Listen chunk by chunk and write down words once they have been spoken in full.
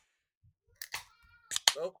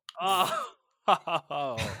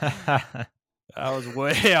Oh, that was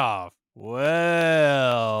way off.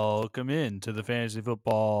 Welcome into the Fantasy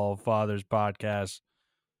Football Fathers podcast,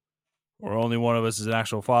 where only one of us is an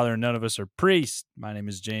actual father and none of us are priests. My name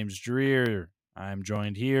is James Dreer. I'm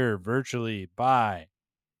joined here virtually by,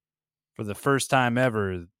 for the first time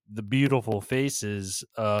ever, the beautiful faces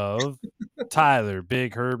of Tyler,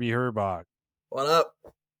 Big Herbie Herbach, What up?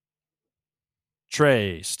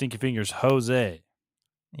 Trey, Stinky Fingers Jose,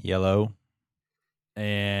 Yellow.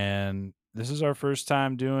 and this is our first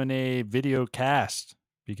time doing a video cast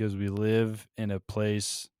because we live in a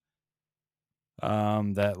place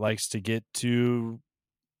that likes to get to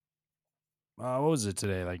what was it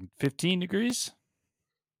today, like 15 degrees,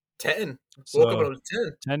 10. so Woke up and it was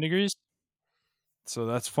 10. 10 degrees, so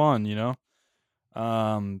that's fun,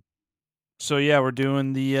 so yeah, we're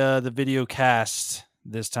doing the video cast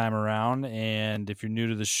this time around, and if you're new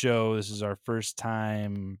to the show, this is our first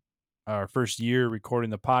year recording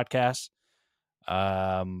the podcast.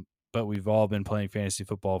 But we've all been playing fantasy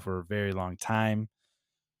football for a very long time.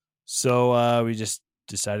 So we just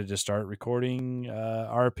decided to start recording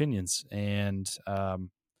our opinions. And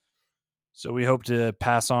so we hope to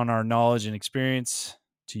pass on our knowledge and experience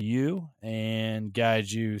to you and guide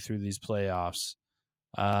you through these playoffs.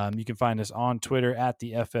 You can find us on Twitter at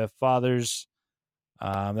the FF Fathers.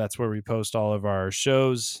 That's where we post all of our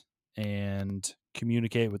shows and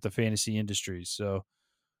communicate with the fantasy industry. So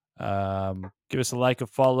give us a like, a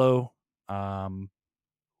follow,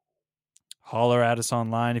 holler at us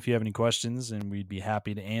online if you have any questions, and we'd be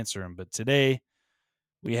happy to answer them. But today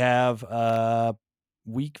we have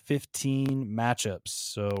week 15 matchups.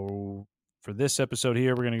 So for this episode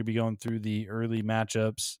here, we're going to be going through the early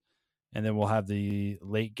matchups, and then we'll have the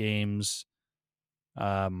late games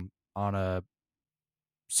on a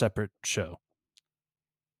separate show.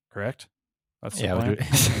 Correct? That's the plan?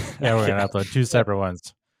 Yeah, we're gonna upload two separate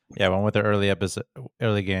ones. Yeah, one with the early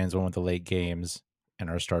games, one with the late games, and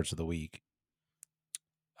our starts of the week.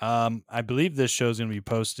 I believe this show is going to be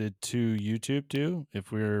posted to YouTube too,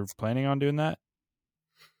 if we're planning on doing that.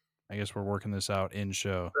 I guess we're working this out in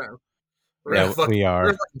show. Yeah, we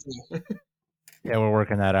are. Yeah, we're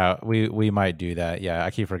working that out. We might do that. Yeah,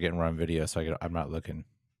 I keep forgetting we're on video, so I'm not looking.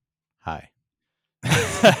 Hi.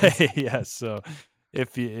 Yeah, so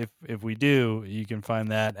if we do, you can find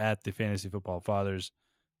that at the Fantasy Football Fathers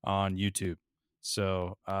on YouTube.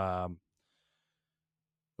 So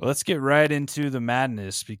let's get right into the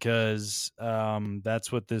madness, because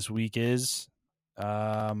that's what this week is.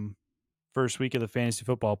 First week of the fantasy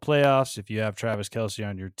football playoffs. If you have Travis Kelce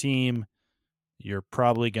on your team, you're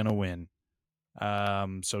probably going to win.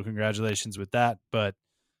 So congratulations with that. But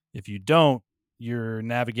if you don't, you're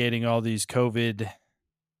navigating all these COVID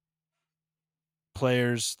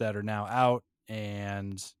players that are now out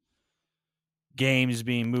and games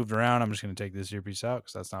being moved around. I'm just going to take this earpiece out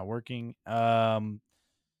because that's not working.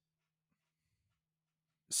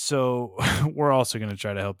 So we're also going to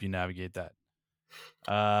try to help you navigate that.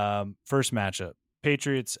 First matchup,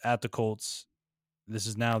 Patriots at the Colts. This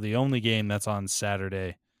is now the only game that's on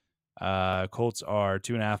Saturday. Colts are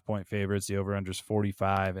 2.5-point favorites. The over-under is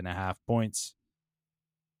 45.5 points.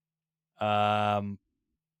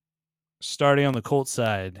 Starting on the Colts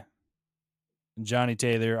side, Johnny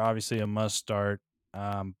Taylor, obviously a must start.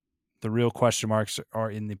 The real question marks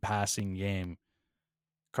are in the passing game.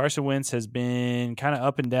 Carson Wentz has been kind of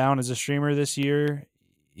up and down as a streamer this year.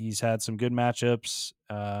 He's had some good matchups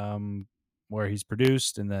where he's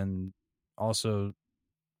produced, and then also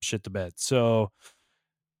shit the bed. So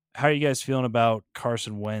how are you guys feeling about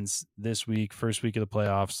Carson Wentz this week, first week of the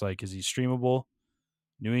playoffs? Like, is he streamable?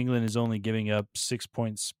 New England is only giving up 6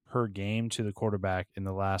 points per game to the quarterback in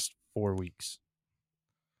the last 4 weeks.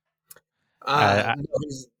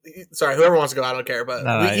 Sorry, whoever wants to go, I don't care.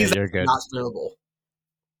 But he's you're good. Not streamable.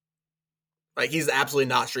 Like, he's absolutely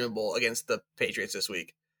not streamable against the Patriots this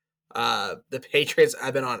week. The Patriots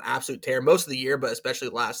have been on absolute tear most of the year, but especially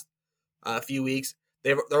the last few weeks.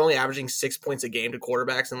 They're only averaging 6 points a game to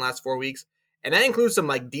quarterbacks in the last 4 weeks. And that includes some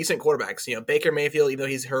like decent quarterbacks. Baker Mayfield, even though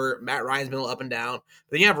he's hurt, Matt Ryan's been a little up and down.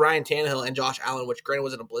 But then you have Ryan Tannehill and Josh Allen, which granted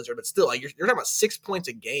was in a blizzard, but still, like you're talking about 6 points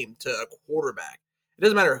a game to a quarterback. It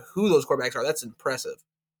doesn't matter who those quarterbacks are. That's impressive.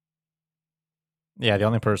 Yeah, the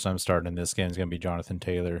only person I'm starting in this game is going to be Jonathan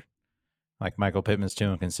Taylor. Like, Michael Pittman's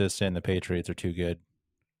too inconsistent, and the Patriots are too good.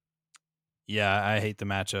 Yeah, I hate the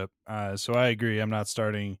matchup. So I agree. I'm not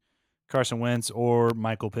starting Carson Wentz or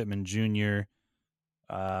Michael Pittman Jr.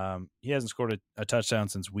 He hasn't scored a touchdown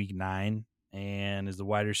since week 9 and is the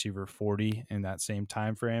wide receiver 40 in that same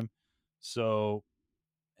time frame. So,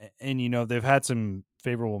 And, you know, they've had some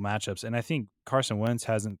favorable matchups. And I think Carson Wentz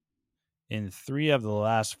hasn't, in 3 of the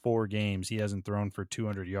last 4 games, he hasn't thrown for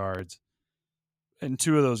 200 yards. And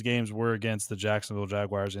 2 of those games were against the Jacksonville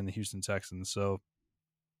Jaguars and the Houston Texans. So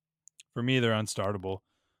for me, they're unstartable.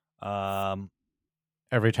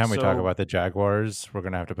 Every time we talk about the Jaguars, we're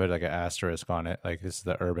going to have to put like an asterisk on it. Like, this is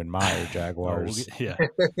the Urban Meyer Jaguars. Yeah,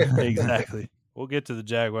 exactly. We'll get to the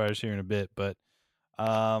Jaguars here in a bit. But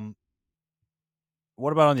what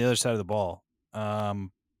about on the other side of the ball?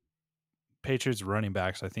 Patriots running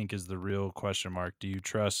backs, I think, is the real question mark. Do you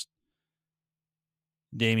trust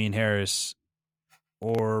Damian Harris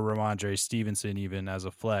or Ramondre Stevenson even as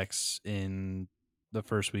a flex in the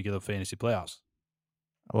first week of the fantasy playoffs?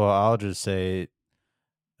 Well, I'll just say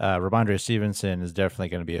Ramondre Stevenson is definitely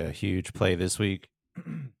going to be a huge play this week.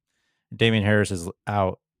 Damian Harris is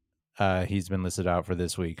out. He's been listed out for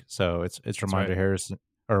this week. So it's Ramondre Harris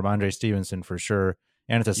or Ramondre Stevenson for sure.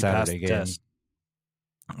 And it's a Saturday game.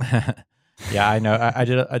 Yeah, I know. I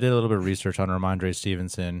did a little bit of research on Ramondre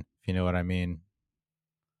Stevenson, if you know what I mean.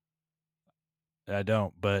 I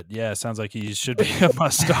don't, but yeah, it sounds like he should be a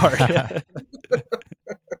must start.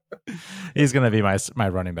 He's going to be my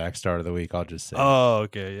running back start of the week, I'll just say. Oh,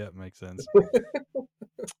 okay. Yeah, makes sense.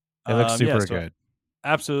 It looks super good.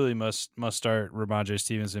 Absolutely must start Ramondre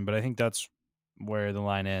Stevenson, but I think that's where the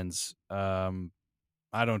line ends.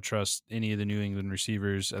 I don't trust any of the New England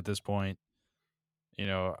receivers at this point. You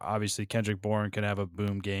know, obviously Kendrick Bourne can have a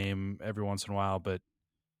boom game every once in a while, but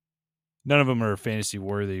none of them are fantasy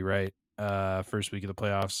worthy, right? First week of the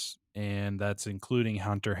playoffs, and that's including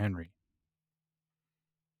Hunter Henry.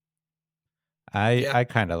 I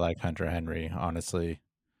kind of like Hunter Henry, honestly.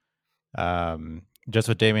 Just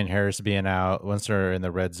with Damian Harris being out, once they're in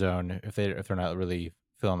the red zone, if they're not really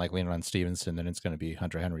feeling like leaning on Stevenson, then it's going to be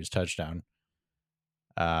Hunter Henry's touchdown.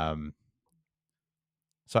 So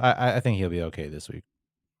I think he'll be okay this week.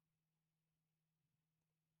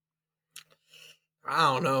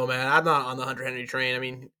 I don't know, man. I'm not on the Hunter Henry train. I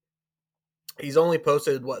mean, he's only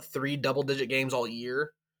posted 3 double-digit games all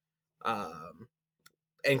year,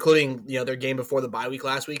 including their game before the bye week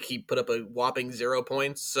last week. He put up a whopping 0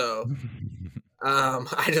 points. So,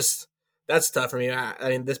 that's tough for me. I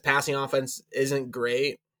mean, this passing offense isn't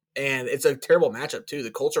great, and it's a terrible matchup too.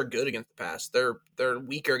 The Colts are good against the pass. They're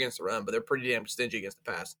weaker against the run, but they're pretty damn stingy against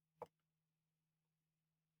the pass.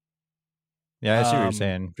 Yeah, I see what you're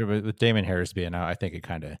saying. With Damian Harris being out, I think it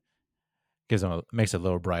kind of makes it a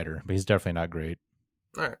little brighter, but he's definitely not great.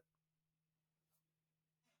 All right.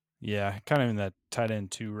 Yeah, kind of in that tight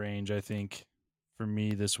end 2 range, I think, for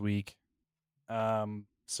me this week.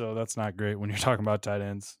 So that's not great when you're talking about tight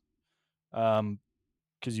ends, because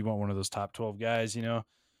you want one of those top 12 guys, you know.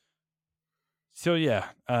 So yeah,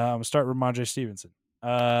 start Ramondre Stevenson.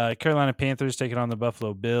 Carolina Panthers taking on the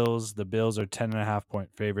Buffalo Bills. The Bills are 10.5-point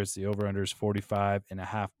favorites. The over/under is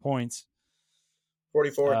 45.5 points.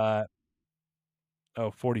 44.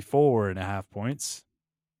 44.5 points.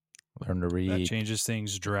 Learn to read. That changes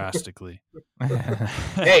things drastically.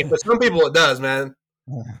 Hey, for some people it does, man.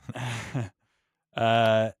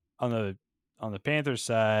 On the Panthers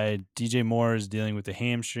side, DJ Moore is dealing with a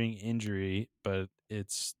hamstring injury, but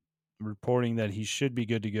it's reporting that he should be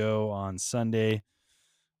good to go on Sunday.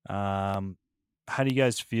 How do you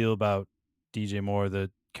guys feel about DJ Moore? The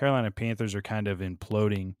Carolina Panthers are kind of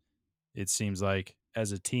imploding, it seems like,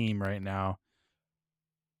 as a team right now.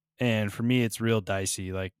 And for me, it's real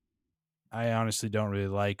dicey. Like, I honestly don't really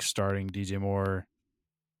like starting DJ Moore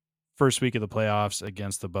first week of the playoffs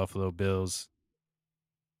against the Buffalo Bills.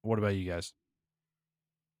 What about you guys?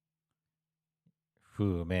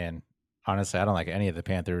 Ooh, man. Honestly, I don't like any of the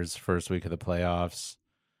Panthers first week of the playoffs.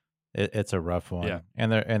 It's a rough one. Yeah.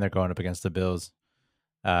 And they're going up against the Bills.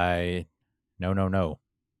 No.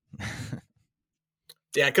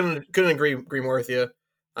 Yeah, I couldn't agree more with you.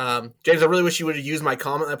 James, I really wish you would have used my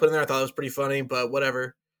comment I put in there. I thought it was pretty funny, but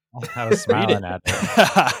whatever. I was smiling at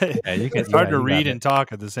it. Yeah, it's hard to read and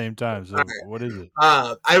talk at the same time. So, what is it?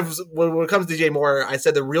 When it comes to DJ Moore, I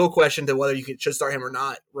said the real question to whether you should start him or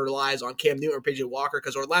not relies on Cam Newton or PJ Walker,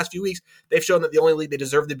 because over the last few weeks, they've shown that the only league they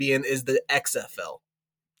deserve to be in is the XFL.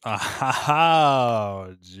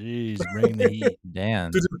 Oh, jeez, bring the heat.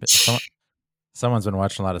 Damn. Someone's been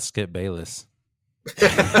watching a lot of Skip Bayless.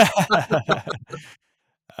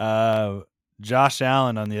 Josh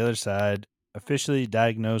Allen on the other side, officially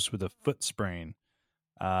diagnosed with a foot sprain,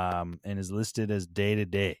 and is listed as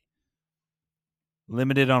day-to-day.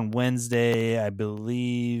 Limited on Wednesday, I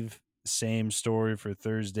believe. Same story for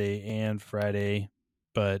Thursday and Friday,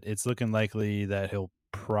 but it's looking likely that he'll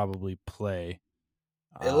probably play.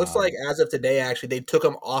 It looks like as of today, actually, they took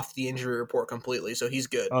him off the injury report completely, so he's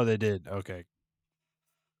good. Oh, they did. Okay.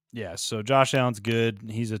 Yeah, so Josh Allen's good.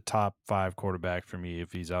 He's a top 5 quarterback for me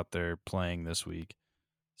if he's out there playing this week.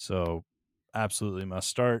 So absolutely must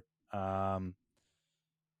start.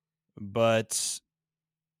 But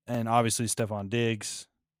and obviously Stephon Diggs.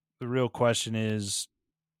 The real question is,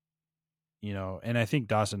 and I think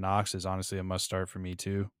Dawson Knox is honestly a must start for me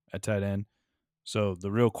too at tight end. So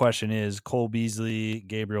the real question is Cole Beasley,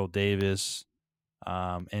 Gabriel Davis,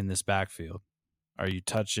 in this backfield. Are you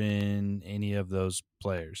touching any of those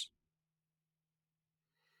players?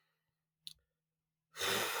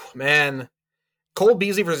 Man, Cole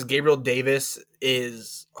Beasley versus Gabriel Davis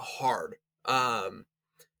is hard.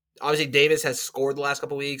 Obviously, Davis has scored the last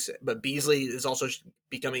couple weeks, but Beasley is also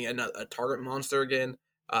becoming a target monster again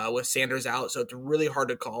with Sanders out, so it's really hard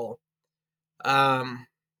to call.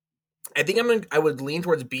 I think I would lean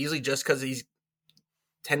towards Beasley just because he's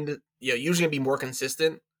usually gonna be more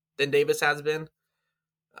consistent than Davis has been.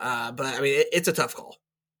 But I mean, it's a tough call.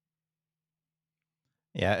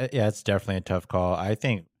 Yeah, it's definitely a tough call. I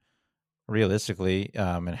think realistically,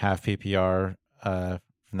 in half PPR,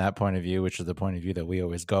 from that point of view, which is the point of view that we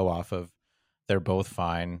always go off of, they're both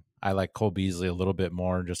fine. I like Cole Beasley a little bit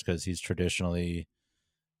more just because he's traditionally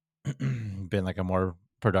been like a more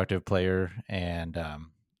productive player. And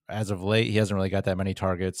as of late, he hasn't really got that many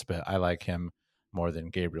targets, but I like him more than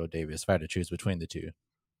Gabriel Davis if I had to choose between the two.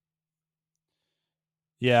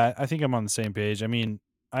 Yeah, I think I'm on the same page. I mean,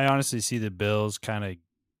 I honestly see the Bills kind of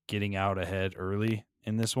getting out ahead early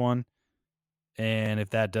in this one. And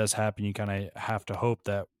if that does happen, you kind of have to hope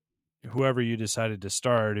that whoever you decided to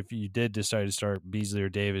start, if you did decide to start Beasley or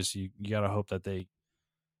Davis, you got to hope that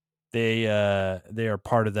they are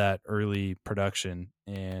part of that early production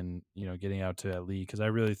and getting out to that lead, because I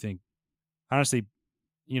really think honestly,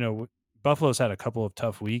 Buffalo's had a couple of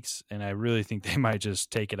tough weeks, and I really think they might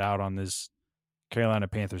just take it out on this Carolina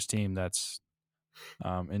Panthers team that's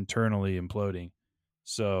internally imploding.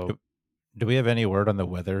 So, do we have any word on the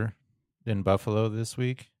weather in Buffalo this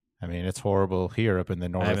week? I mean, it's horrible here up in the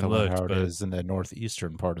north. I wonder how it is in the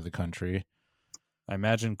northeastern part of the country. I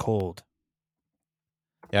imagine cold.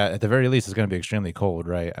 Yeah, at the very least, it's going to be extremely cold,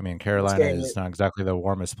 right? I mean, Carolina is not exactly the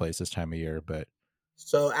warmest place this time of year, but.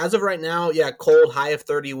 So as of right now, yeah, cold, high of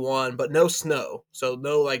 31, but no snow. So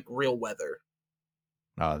no like real weather.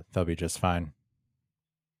 Oh, they'll be just fine.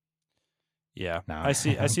 Yeah, no, I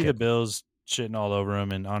see the Bills shitting all over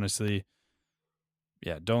them, and honestly,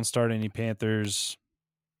 yeah, don't start any Panthers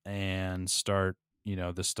and start,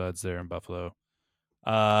 the studs there in Buffalo.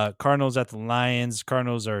 Cardinals at the Lions.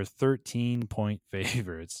 Cardinals are 13-point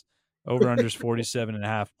favorites. Over unders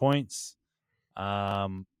 47.5 points. Why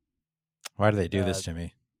do they do this to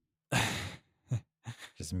me?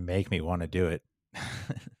 Just make me want to do it.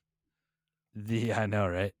 I know,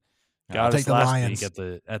 right? Got us last week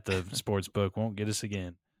at the sports book. Won't get us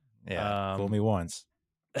again. Yeah, fool me once.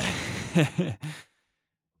 The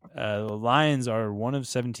Lions are one of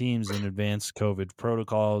 7 teams in advanced COVID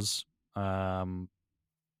protocols. And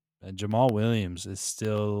Jamal Williams is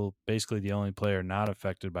still basically the only player not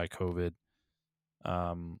affected by COVID.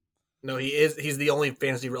 No, he is. He's the only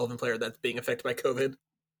fantasy relevant player that's being affected by COVID.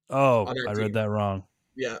 Oh, I read that wrong.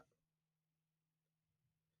 Yeah.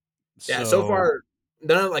 Yeah. So far,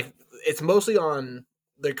 it's mostly on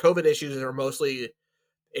their COVID issues are mostly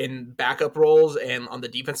in backup roles and on the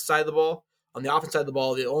defensive side of the ball. On the offense side of the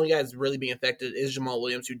ball, the only guy that's really being affected is Jamal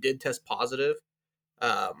Williams, who did test positive.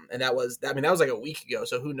 And that was like a week ago.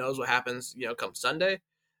 So who knows what happens, come Sunday,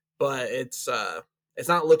 but it's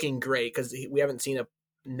not looking great because we haven't seen a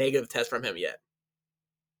negative test from him yet.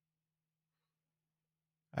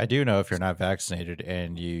 I do know if you're not vaccinated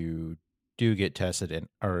and you do get tested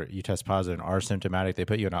or you test positive and are symptomatic, they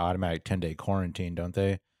put you in an automatic 10-day quarantine, don't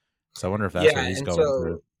they? So I wonder if that's what he's going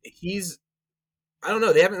through. I don't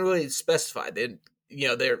know. They haven't really specified.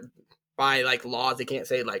 They're by like laws, they can't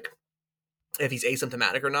say like if he's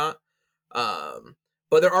asymptomatic or not.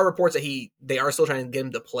 But there are reports that they are still trying to get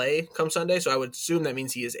him to play come Sunday. So I would assume that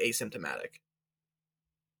means he is asymptomatic.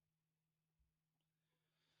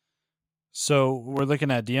 So we're looking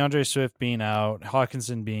at DeAndre Swift being out,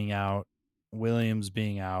 Hawkinson being out, Williams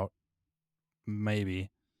being out, maybe.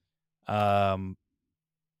 Do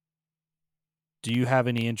you have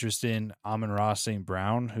any interest in Amon-Ra St.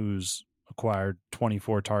 Brown, who's acquired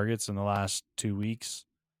 24 targets in the last 2 weeks?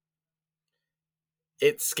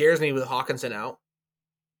 It scares me with Hawkinson out.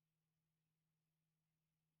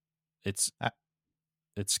 It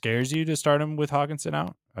scares you to start him with Hawkinson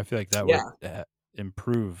out? I feel like that would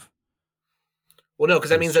improve. Well, no,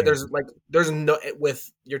 because that means that changes. there's no,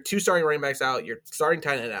 with your 2 starting running backs out, your starting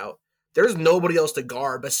tight end out. There's nobody else to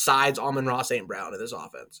guard besides Amon-Ra St. Brown in this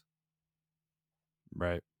offense.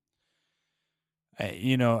 Right.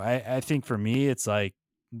 I think for me, it's like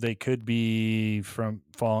they could be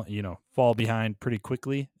fall behind pretty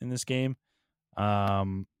quickly in this game,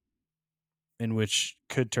 in which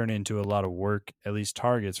could turn into a lot of work, at least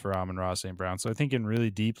targets for Amon-Ra St. Brown. So I think in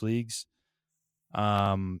really deep leagues,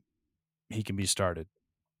 he can be started.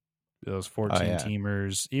 Those 14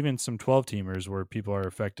 teamers, even some 12 teamers where people are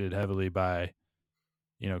affected heavily by,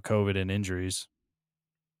 COVID and injuries.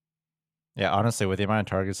 Yeah, honestly, with the amount of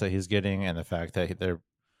targets that he's getting and the fact that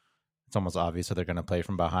it's almost obvious that they're going to play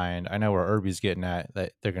from behind. I know where Irby's getting at,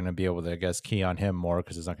 that they're going to be able to, I guess, key on him more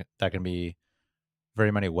because there's not that can be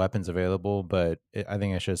very many weapons available. But I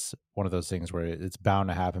think it's just one of those things where it's bound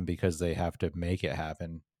to happen because they have to make it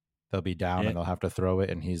happen. They'll be down and they'll have to throw it,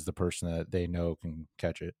 and he's the person that they know can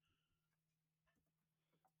catch it.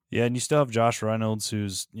 Yeah, and you still have Josh Reynolds,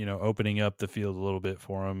 who's opening up the field a little bit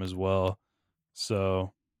for him as well.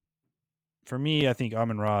 So for me, I think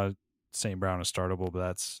Amon-Ra St. Brown is startable, but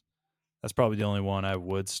that's probably the only one I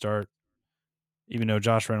would start, even though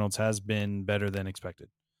Josh Reynolds has been better than expected.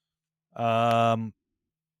 On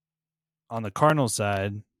the Cardinals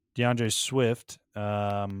side, DeAndre Swift,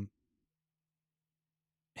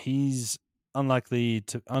 he's unlikely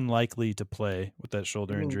to play with that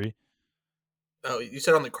shoulder injury. Oh, you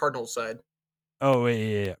said on the Cardinals side. Oh,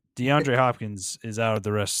 yeah. DeAndre Hopkins is out of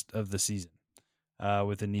the rest of the season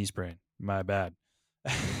with a knee sprain. My bad.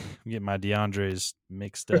 I'm getting my DeAndres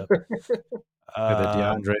mixed up. The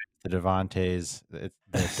DeAndre, the Devontaes, the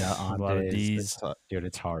a lot of D's. Dude,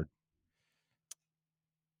 it's hard.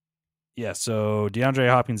 Yeah, so DeAndre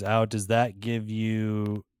Hopkins out. Does that give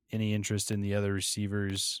you any interest in the other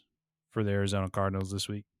receivers for the Arizona Cardinals this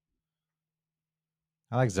week?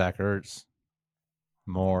 I like Zach Ertz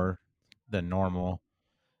more than normal,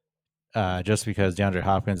 just because DeAndre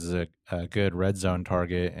Hopkins is a good red zone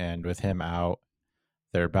target, and with him out,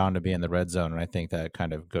 they're bound to be in the red zone, and I think that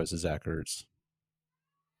kind of goes to Zach Ertz.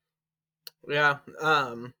 Yeah,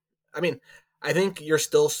 I mean, I think you're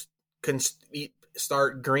still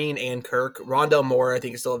start Green and Kirk. Rondale Moore, I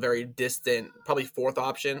think, is still a very distant, probably 4th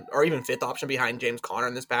option or even 5th option behind James Conner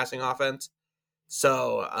in this passing offense.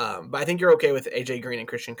 So, but I think you're okay with AJ Green and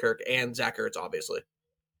Christian Kirk and Zach Ertz, obviously.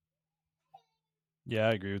 Yeah,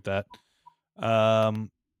 I agree with that.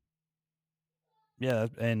 Yeah,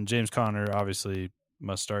 and James Conner obviously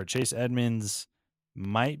must start. Chase Edmonds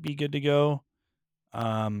might be good to go.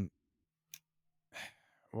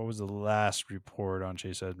 What was the last report on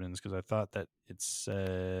Chase Edmonds? Because I thought that it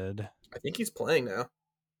said... I think he's playing now.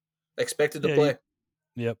 Expected to play.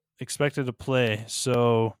 Yep, expected to play.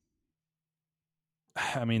 So,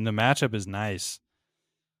 I mean, the matchup is nice.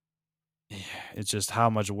 It's just how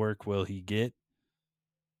much work will he get?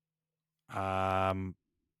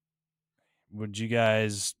 Would you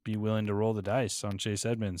guys be willing to roll the dice on Chase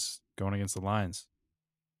Edmonds going against the Lions?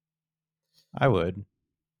 I would.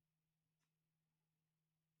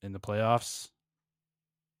 In the playoffs?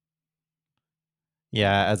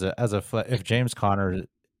 Yeah, if James Conner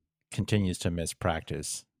continues to miss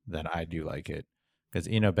practice, then I do like it, because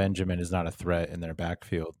Eno Benjamin is not a threat in their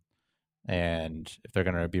backfield, and if they're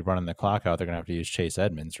going to be running the clock out, they're going to have to use Chase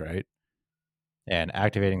Edmonds, right? And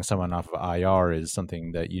activating someone off of IR is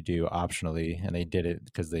something that you do optionally, and they did it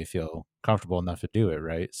because they feel comfortable enough to do it,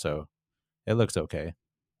 right? So it looks okay.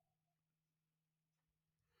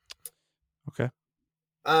 Okay.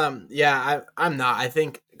 Yeah, I'm not. I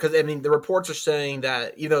think because I mean the reports are saying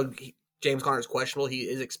that James Conner is questionable, he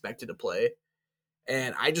is expected to play,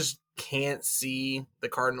 and I just can't see the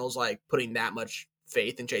Cardinals putting that much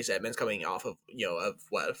faith in Chase Edmonds coming off of a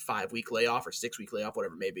 5-week layoff or 6-week layoff,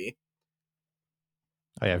 whatever it may be.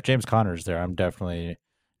 Oh yeah, if James Conner's there, I'm definitely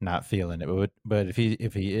not feeling it. But if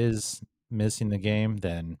he is missing the game,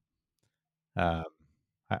 then I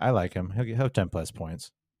like him. He'll have 10 plus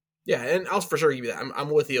points. Yeah, and I'll for sure give you that.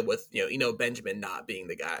 I'm with you with Benjamin not being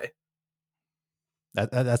the guy.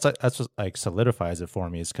 That's what like solidifies it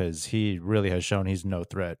for me, is because he really has shown he's no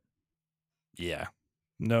threat. Yeah,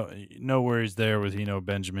 no worries there with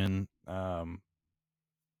Benjamin. I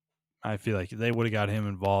feel like they would have got him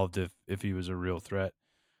involved if he was a real threat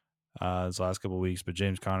this last couple of weeks, but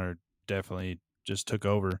James Conner definitely just took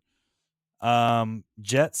over.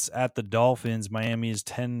 Jets at the Dolphins. Miami is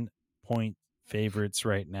 10-point favorites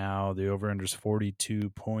right now. The over-under is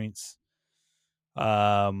 42 points.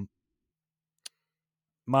 Myles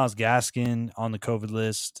Gaskin on the COVID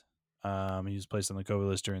list. He was placed on the COVID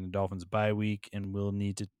list during the Dolphins bye week and will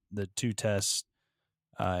need the 2 tests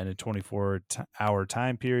in a 24-hour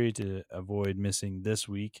time period to avoid missing this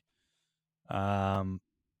week. For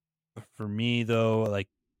me, though, like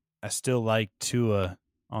I still like Tua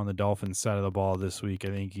on the Dolphins side of the ball this week. I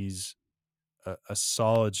think he's a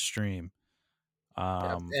solid stream.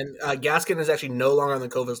 Yeah. And Gaskin is actually no longer on the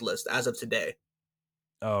COVID list as of today.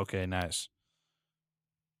 Oh, okay, nice.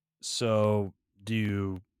 So, do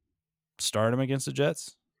you start him against the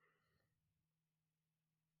Jets?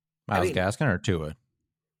 Myles Gaskin or Tua?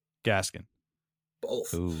 Gaskin.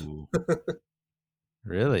 Both. Ooh.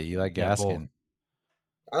 Really? You like Gaskin?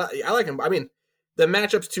 Yeah, I like him. I mean, the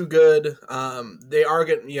matchup's too good. They are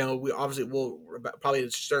getting, we obviously will probably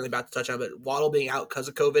certainly about to touch on, but Waddle being out because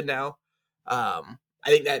of COVID now, I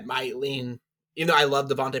think that might lean. Even though I love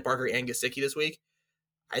Devontae Parker and Gesicki this week,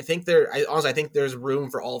 I think I think there's room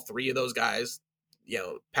for all three of those guys,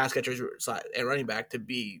 pass catchers and running back to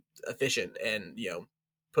be efficient and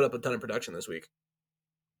put up a ton of production this week.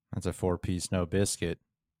 That's a 4-piece no biscuit.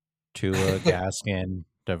 Tua, Gaskin,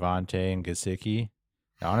 Devontae, and Gesicki.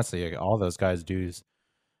 Honestly, all those guys do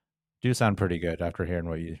sound pretty good after hearing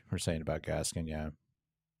what you were saying about Gaskin. Yeah.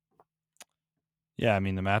 Yeah, I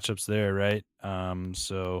mean the matchup's there, right?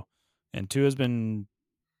 So, and Tua's been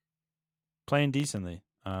playing decently.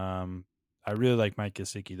 I really like Mike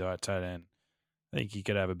Gesicki though at tight end. I think he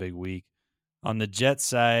could have a big week. On the Jets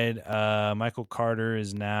side, Michael Carter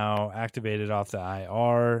is now activated off the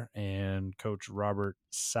IR, and Coach Robert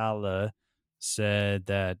Saleh said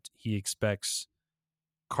that he expects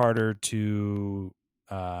Carter to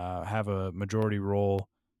have a majority role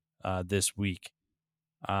this week.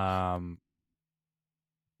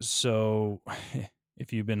 So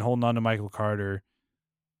if you've been holding on to Michael Carter,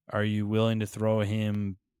 are you willing to throw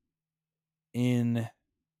him in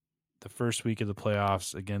the first week of the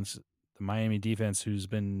playoffs against the Miami defense, who's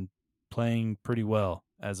been playing pretty well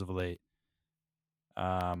as of late?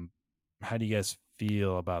 How do you guys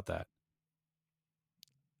feel about that?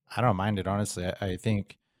 I don't mind it, honestly. I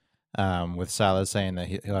think with Salah saying that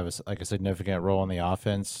he'll have a significant role in the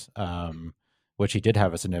offense, which he did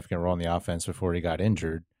have a significant role in the offense before he got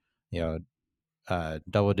injured.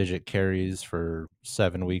 Double-digit carries for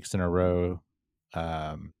 7 weeks in a row.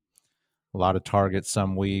 A lot of targets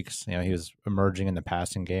some weeks. He was emerging in the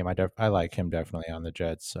passing game. I like him definitely on the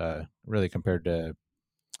Jets. Really compared to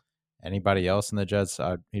anybody else in the Jets,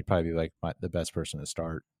 he'd probably be like the best person to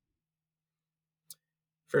start.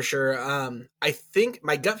 For sure. I think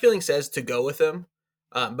my gut feeling says to go with him,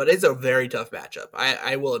 but it's a very tough matchup.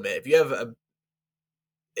 I will admit, if you have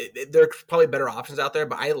there are probably better options out there,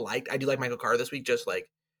 but I do like Michael Carter this week, just like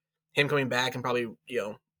him coming back and probably,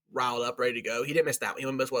 riled up, ready to go. He didn't miss that one. He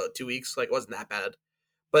only missed, 2 weeks? Like, it wasn't that bad.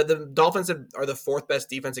 But the Dolphins are the fourth best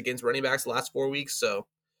defense against running backs the last 4 weeks, so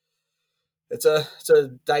it's a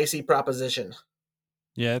dicey proposition.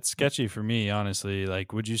 Yeah, it's sketchy for me, honestly.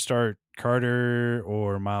 Like, would you start Carter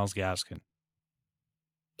or Myles Gaskin?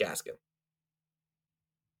 Gaskin.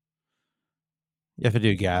 You have to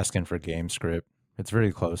do Gaskin for game script. It's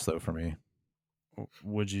really close, though, for me.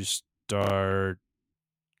 Would you start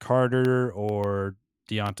Carter or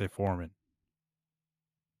Deontay Foreman?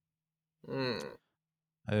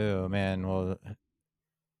 Oh, man. Well,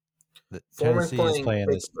 the Tennessee is playing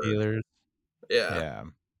the Steelers. Yeah.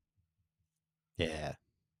 Yeah.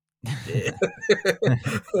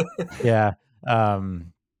 Yeah. Yeah.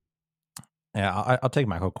 I'll take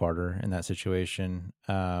Michael Carter in that situation.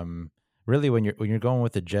 Really, when you're going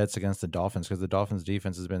with the Jets against the Dolphins, because the Dolphins'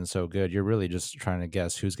 defense has been so good, you're really just trying to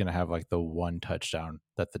guess who's going to have like the one touchdown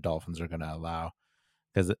that the Dolphins are going to allow,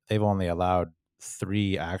 because they've only allowed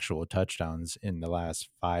 3 actual touchdowns in the last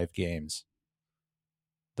 5 games.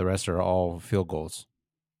 The rest are all field goals.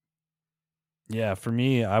 Yeah, for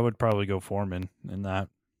me, I would probably go Foreman in that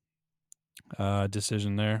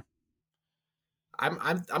decision there.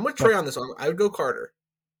 I'm with Trey on this one. I would go Carter.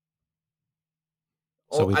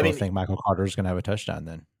 So we both think Michael Carter is going to have a touchdown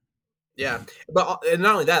then. Yeah, and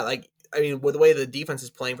not only that, with the way the defense is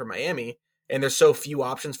playing for Miami, and there's so few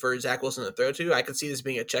options for Zach Wilson to throw to, I could see this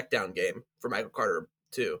being a check down game for Michael Carter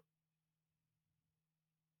too.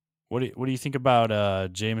 What do you think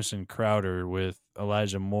about Jamison Crowder with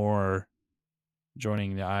Elijah Moore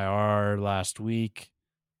joining the IR last week?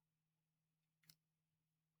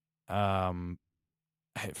 For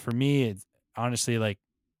me, it's honestly like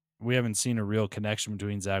we haven't seen a real connection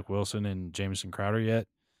between Zach Wilson and Jamison Crowder yet.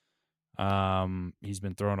 He's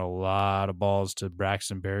been throwing a lot of balls to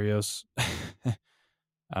Braxton Berrios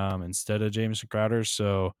instead of Jamison Crowder.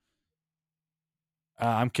 So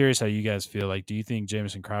I'm curious how you guys feel. Like, do you think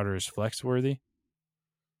Jamison Crowder is flex worthy?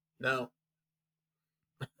 No.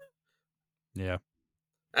 Yeah.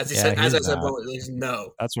 As he Yeah, said, as I he's said, not.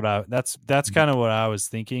 no. That's kind of what I was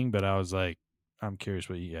thinking, but I was like, I'm curious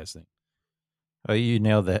what you guys think. Oh, you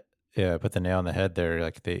nailed that. Yeah, put the nail on the head there.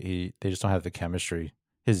 Like they just don't have the chemistry.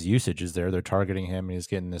 His usage is there. They're targeting him, and he's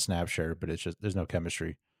getting the snap share, but it's just there's no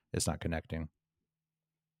chemistry. It's not connecting.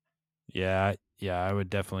 Yeah, I would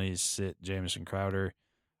definitely sit Jamison Crowder.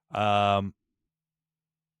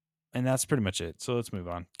 And that's pretty much it. So let's move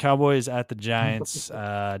on. Cowboys at the Giants.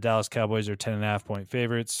 Dallas Cowboys are 10.5-point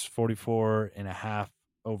favorites, 44.5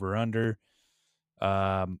 over under.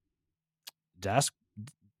 Dak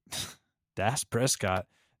Prescott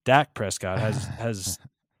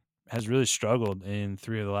has really struggled in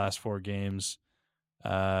 3 of the last 4 games,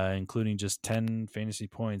 including just 10 fantasy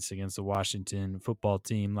points against the Washington football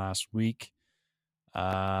team last week.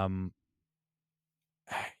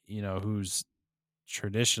 Who's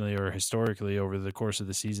traditionally or historically over the course of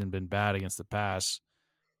the season been bad against the pass.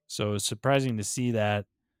 So it's surprising to see that.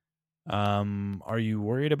 Are you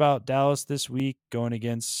worried about Dallas this week going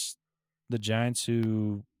against the Giants,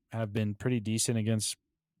 who have been pretty decent against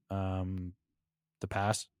the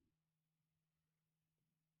pass?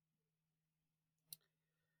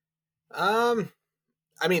 I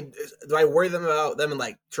mean, do I worry them about them in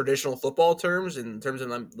like traditional football terms, in terms of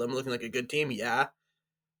them looking like a good team? Yeah.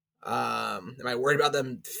 Am I worried about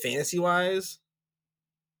them fantasy wise?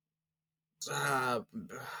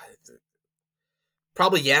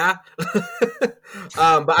 Probably yeah. But Yeah,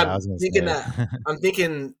 I was gonna say. I'm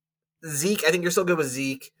thinking Zeke. I think you're still good with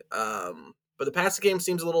Zeke. But the passing game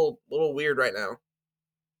seems a little weird right now.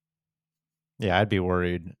 Yeah, I'd be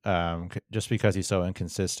worried. Just because he's so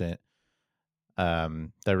inconsistent.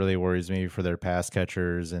 That really worries me for their pass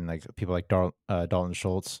catchers and like people like Dalton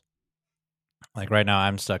Schultz. Like right now,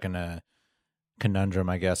 I'm stuck in a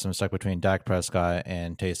conundrum. I guess I'm stuck between Dak Prescott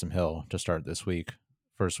and Taysom Hill to start this week,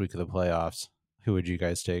 first week of the playoffs. Who would you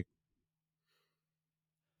guys take?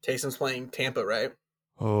 Taysom's playing Tampa, right?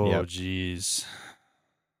 Oh, Yep. geez.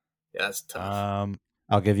 Yeah, that's tough.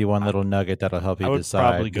 I'll give you one little nugget that'll help you I would decide.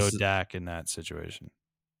 probably go Dak in that situation.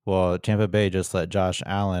 Well, Tampa Bay just let Josh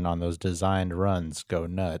Allen on those designed runs go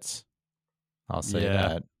nuts. I'll say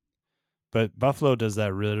that. But Buffalo does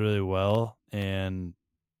that really, really well. And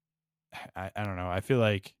I don't know. I feel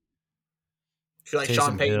like Sean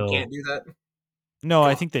Taysom Payton Hill. can't do that? No,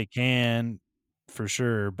 I on. think they can for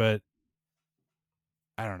sure. But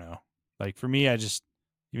I don't know. Like for me,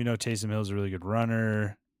 even though Taysom Hill's a really good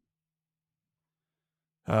runner.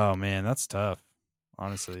 Oh, man, that's tough,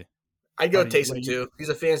 honestly. I'd go Taysom too. He's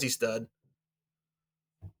a fantasy stud.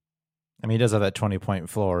 I mean, he does have that 20-point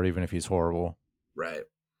floor, even if he's horrible. Right.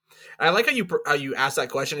 I like how you asked that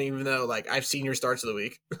question, even though like I've seen your starts of the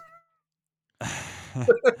week.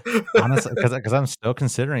 Honestly, because I'm still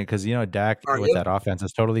considering, because Dak with that offense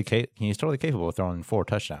is he's totally capable of throwing 4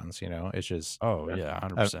 touchdowns. It's just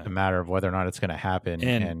 100%. a matter of whether or not it's going to happen.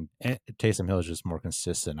 And Taysom Hill is just more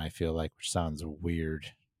consistent, I feel like, which sounds weird.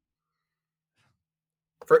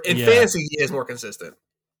 In fantasy, he is more consistent.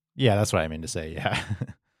 Yeah, that's what I mean to say. Yeah.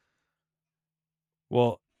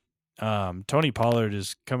 Well, Tony Pollard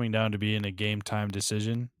is coming down to being a game time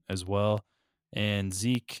decision as well, and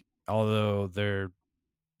Zeke, although they're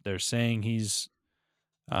saying he's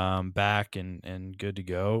back and good to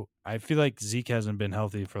go, I feel like Zeke hasn't been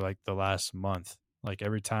healthy for like the last month. Like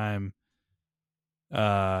every time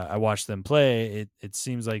I watch them play, it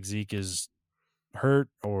seems like Zeke is hurt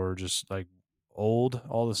or just like old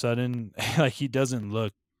all of a sudden. Like he doesn't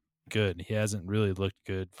look good. He hasn't really looked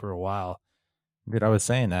good for a while. Dude, I was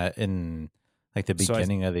saying that in like the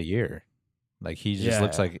beginning of the year. Like he just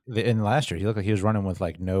looks like in last year, he looked like he was running with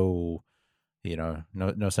like no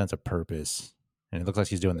sense of purpose. And it looks like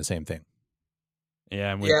he's doing the same thing.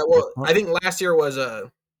 Yeah. Well, I think last year was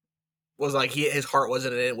like his heart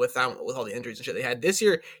wasn't in it with all the injuries and shit they had. This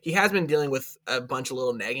year, he has been dealing with a bunch of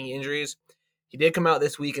little nagging injuries. He did come out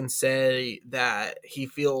this week and say that he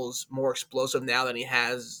feels more explosive now than he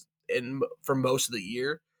has for most of the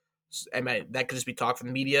year. I mean, that could just be talk from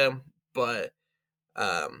the media, but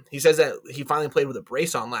he says that he finally played with a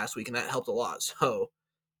brace on last week, and that helped a lot. So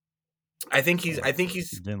I think he's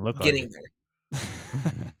didn't look getting like there.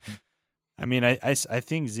 I mean, I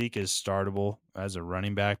think Zeke is startable as a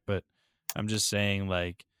running back, but I'm just saying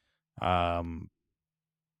like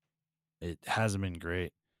it hasn't been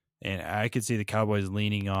great. And I could see the Cowboys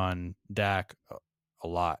leaning on Dak a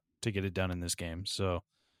lot to get it done in this game. So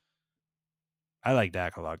I like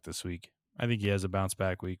Dak a lot this week. I think he has a bounce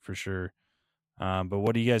back week for sure. But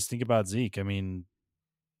what do you guys think about Zeke? I mean,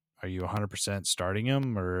 are you 100% starting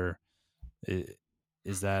him, or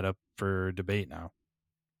is that up for debate now?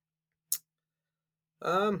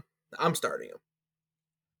 I'm starting him.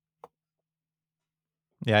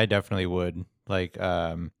 Yeah, I definitely would. Like,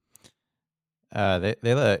 they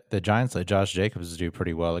let the Giants let Josh Jacobs do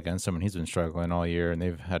pretty well against him, and he's been struggling all year. And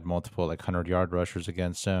they've had multiple like 100-yard rushers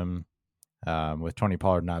against him. With Tony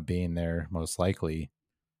Pollard not being there, most likely,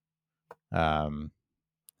 um,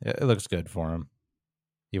 it looks good for him,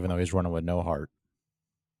 even though he's running with no heart.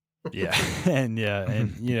 Yeah, and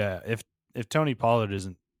if Tony Pollard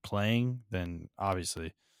isn't playing, then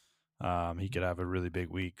obviously he could have a really big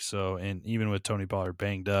week. So, and even with Tony Pollard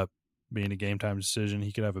banged up, being a game time decision,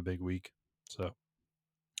 he could have a big week. So,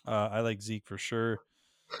 I like Zeke for sure.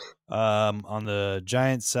 On the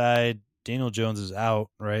Giants side, Daniel Jones is out,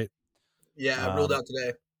 right? Yeah, ruled out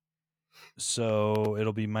today. So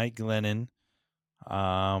it'll be Mike Glennon.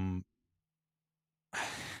 Are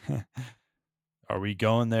we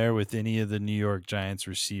going there with any of the New York Giants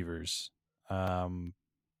receivers?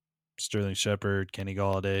 Sterling Shepard, Kenny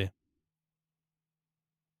Galladay.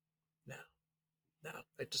 No,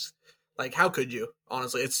 I just like how could you?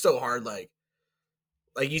 Honestly, it's so hard. Like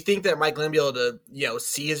you think that Mike Glenn be able to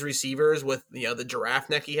see his receivers with the giraffe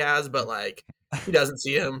neck he has, but like he doesn't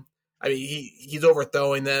see him. I mean, he's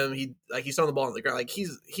overthrowing them. He's throwing the ball on the ground. Like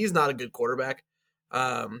he's not a good quarterback.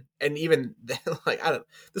 And even like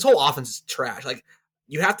this whole offense is trash. Like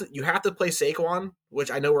you have to play Saquon, which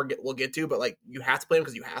I know we'll get to, but like you have to play him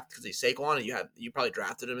because he's Saquon, and you probably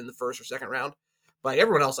drafted him in the first or second round. But like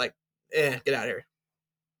everyone else, like get out of here.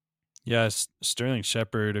 Yes, Sterling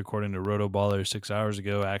Shepard, according to Roto Baller 6 hours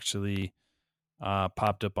ago, actually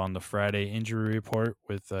popped up on the Friday injury report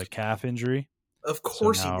with a calf injury. Of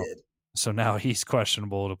course he did. So now he's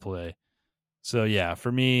questionable to play. So yeah,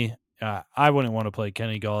 for me, I wouldn't want to play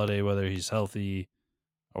Kenny Galladay whether he's healthy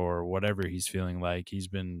or whatever he's feeling like. He's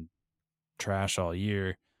been trash all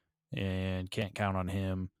year and can't count on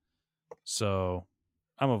him. So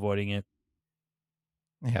I'm avoiding it.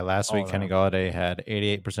 Yeah, last week Kenny Galladay had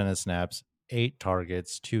 88% of snaps, 8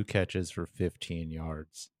 targets, 2 catches for 15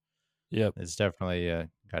 yards. Yep. It's definitely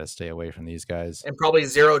got to stay away from these guys. And probably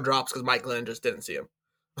 0 drops because Mike Glenn just didn't see him.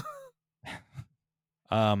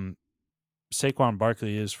 Saquon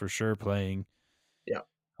Barkley is for sure playing. Yeah.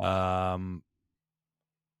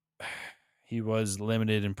 He was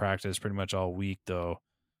limited in practice pretty much all week, though.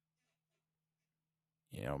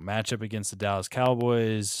 Matchup against the Dallas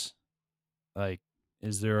Cowboys. Like,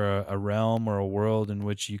 is there a realm or a world in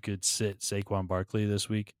which you could sit Saquon Barkley this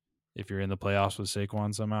week if you're in the playoffs with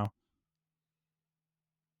Saquon somehow?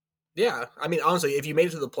 Yeah, I mean, honestly, if you made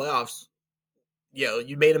it to the playoffs,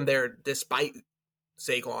 you made him there despite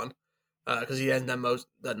Saquon because he hasn't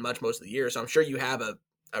done much most of the year. So I'm sure you have a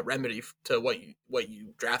remedy to what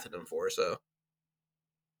you drafted him for. So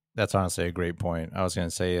that's honestly a great point. I was going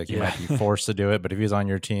to say like you might be forced to do it, but if he's on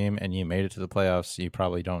your team and you made it to the playoffs, you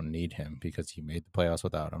probably don't need him because you made the playoffs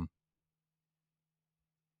without him.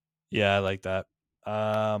 Yeah, I like that.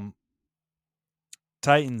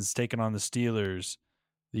 Titans taking on the Steelers.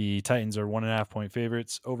 The Titans are 1.5 point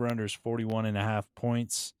favorites. Over-under is 41.5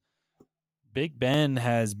 points. Big Ben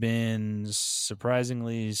has been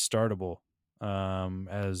surprisingly startable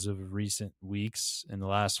as of recent weeks. In the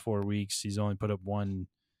last 4 weeks, he's only put up one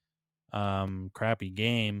crappy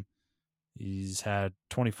game. He's had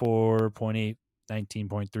 24.8,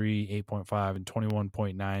 19.3, 8.5, and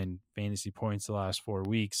 21.9 fantasy points the last 4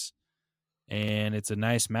 weeks. And it's a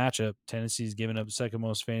nice matchup. Tennessee's given up the second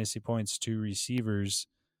most fantasy points to receivers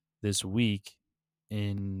this week.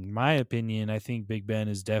 In my opinion, I think Big Ben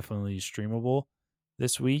is definitely streamable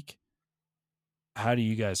this week. How do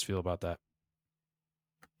you guys feel about that?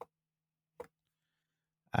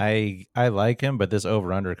 I like him, but this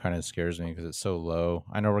over-under kind of scares me because it's so low.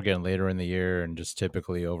 I know we're getting later in the year, and just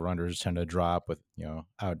typically over-unders tend to drop with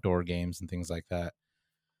outdoor games and things like that.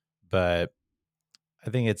 But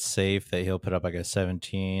I think it's safe that he'll put up like a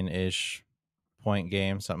 17-ish point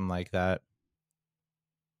game, something like that.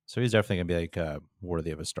 So he's definitely going to be like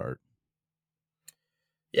worthy of a start.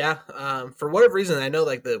 Yeah, for whatever reason, I know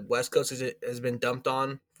like the West Coast has been dumped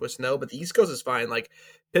on with snow, but the East Coast is fine. Like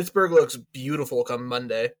Pittsburgh looks beautiful come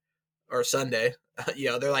Monday or Sunday.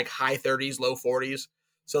 They're like high 30s, low 40s,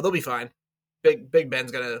 so they'll be fine. Big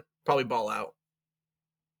Ben's gonna probably ball out.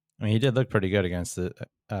 I mean, he did look pretty good against the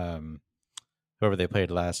whoever they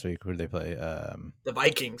played last week. Who did they play? The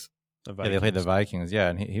Vikings. Yeah, they played the Vikings. Yeah,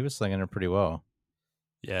 and he was slinging it pretty well.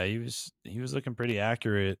 Yeah, he was looking pretty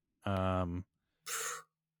accurate. And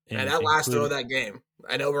that last throw of that game,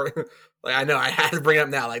 I know I had to bring it up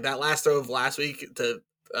now. Like that last throw of last week to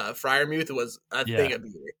Freiermuth was a thing of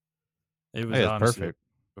beauty. It was honestly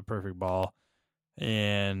a perfect ball,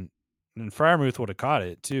 and Freiermuth would have caught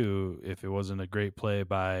it too if it wasn't a great play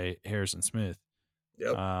by Harrison Smith.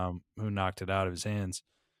 Yep. who knocked it out of his hands.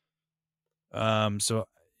 So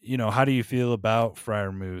how do you feel about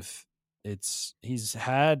Freiermuth? He's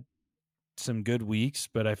had some good weeks,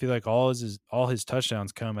 but I feel like all his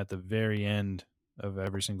touchdowns come at the very end of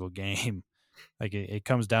every single game. Like it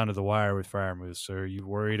comes down to the wire with Freiermuth. So are you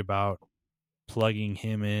worried about plugging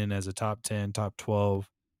him in as a top 10, top 12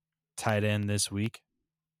 tight end this week?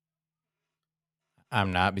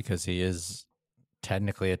 I'm not, because he is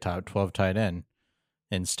technically a top 12 tight end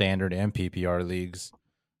in standard and PPR leagues.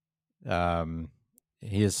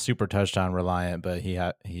 He is super touchdown reliant, but he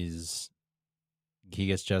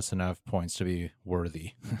gets just enough points to be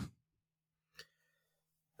worthy.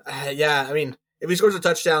 Yeah, I mean, if he scores a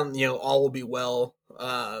touchdown, all will be well.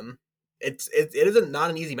 It isn't not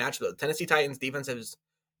an easy match though. The Tennessee Titans defense has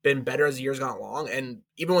been better as the years gone along, and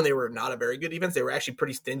even when they were not a very good defense, they were actually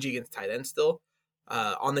pretty stingy against tight ends still.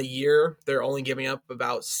 On the year, they're only giving up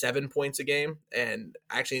about 7 points a game, and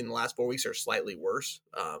actually in the last 4 weeks, they're slightly worse.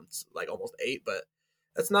 It's like almost 8, but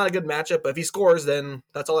that's not a good matchup. But if he scores, then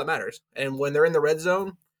that's all that matters. And when they're in the red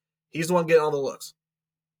zone, he's the one getting all the looks.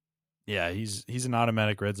 Yeah, he's an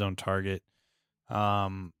automatic red zone target.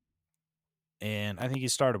 And I think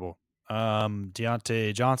he's startable.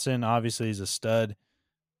 Deontay Johnson obviously is a stud.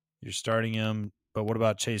 You're starting him, but what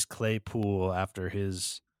about Chase Claypool after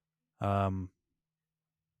his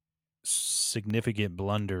significant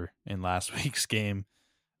blunder in last week's game,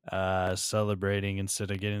 celebrating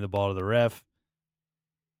instead of getting the ball to the ref?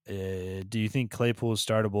 Do you think Claypool is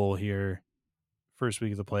startable here, first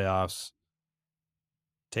week of the playoffs,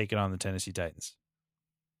 taking on the Tennessee Titans?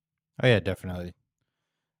 Oh yeah, definitely.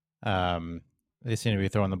 They seem to be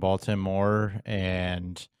throwing the ball to him more,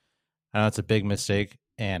 and I know it's a big mistake.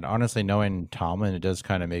 And honestly, knowing Tomlin, it does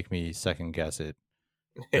kind of make me second guess it,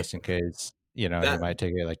 just in case he might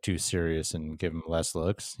take it like too serious and give him less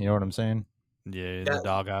looks. You know what I'm saying? Yeah, in the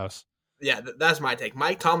doghouse. Yeah, that's my take.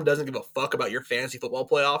 Mike Tomlin doesn't give a fuck about your fantasy football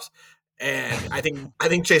playoffs, and I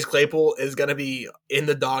think Chase Claypool is going to be in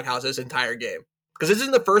the doghouse this entire game, because this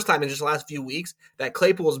isn't the first time in just the last few weeks that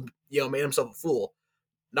Claypool's made himself a fool,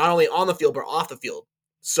 not only on the field but off the field.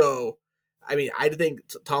 So, I mean, I think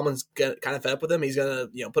Tomlin's kind of fed up with him. He's going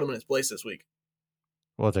to put him in his place this week.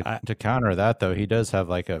 Well, to counter that though, he does have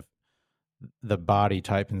like the body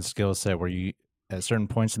type and skill set where you, at certain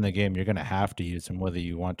points in the game, you're going to have to use him whether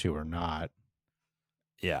you want to or not.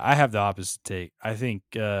 Yeah, I have the opposite take. I think,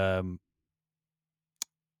 I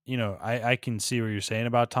can see what you're saying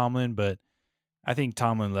about Tomlin, but I think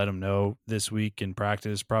Tomlin let him know this week in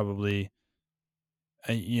practice, probably,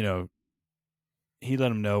 he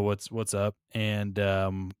let him know what's up. And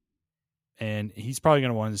he's probably going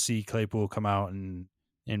to want to see Claypool come out and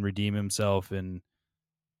redeem himself and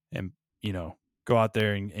go out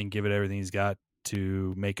there and give it everything he's got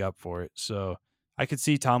to make up for it. So I could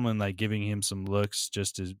see Tomlin like giving him some looks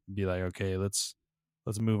just to be like, okay, let's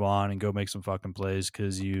move on and go make some fucking plays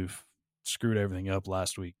because you've screwed everything up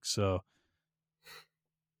last week. So,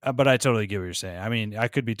 but I totally get what you're saying. I mean, I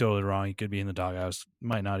could be totally wrong. He could be in the doghouse,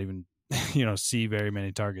 might not even see very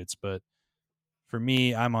many targets. But for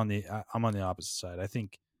me, I'm on the opposite side. I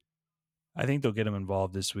think they'll get him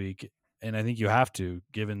involved this week, and I think you have to,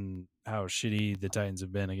 given how shitty the Titans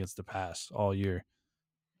have been against the pass all year.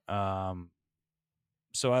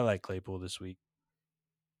 So I like Claypool this week.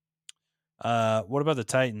 What about the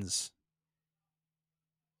Titans?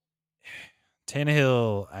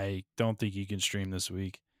 Tannehill, I don't think he can stream this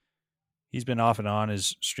week. He's been off and on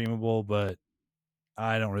as streamable, but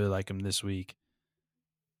I don't really like him this week.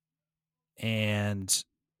 And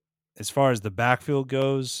as far as the backfield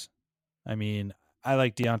goes, I mean, I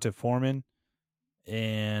like Deontay Foreman,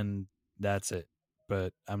 and that's it.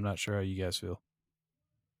 But I'm not sure how you guys feel.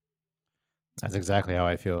 That's exactly how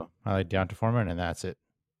I feel. I like Deontay Foreman, and that's it.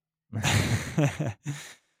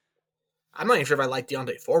 I'm not even sure if I like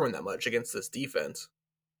Deontay Foreman that much against this defense.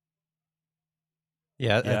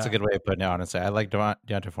 Yeah, that's a good way of putting it, honestly. I like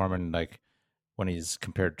Deontay Foreman like when he's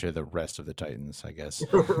compared to the rest of the Titans, I guess.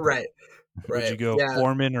 Right. Would you go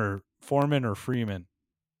Foreman or Freeman?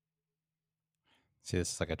 See,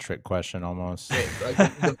 this is like a trick question almost. Wait, like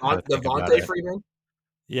Devontae Freeman?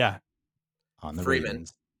 Yeah. On the Freeman.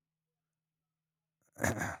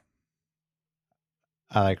 Ravens.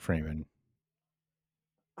 I like Freeman.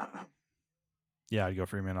 Yeah, I'd go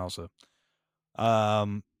Freeman also.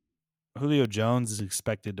 Julio Jones is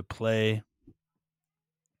expected to play.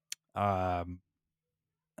 Are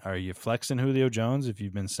you flexing Julio Jones if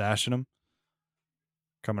you've been sashing him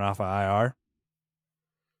coming off of IR?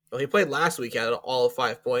 Well, he played last week at all of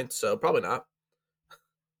 5 points, so probably not.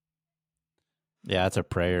 Yeah, that's a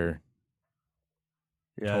prayer.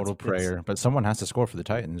 Yeah, Total prayer. But someone has to score for the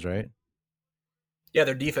Titans, right? Yeah,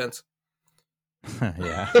 their defense.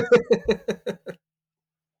 Yeah.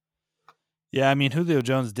 Yeah, I mean, Julio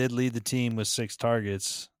Jones did lead the team with 6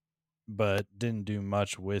 targets, but didn't do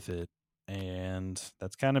much with it. And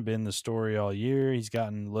that's kind of been the story all year. He's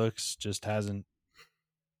gotten looks, just hasn't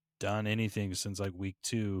done anything since like week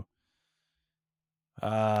 2.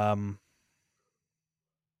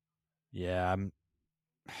 Yeah,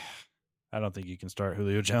 I don't think you can start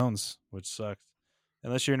Julio Jones, which sucks.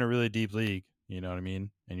 Unless you're in a really deep league, you know what I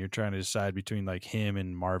mean? And you're trying to decide between like him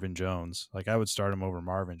and Marvin Jones. Like I would start him over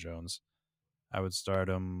Marvin Jones. I would start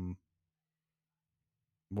him.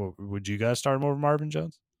 Well, would you guys start him over Marvin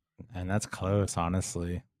Jones? And that's close,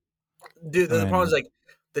 honestly. Dude, the problem is like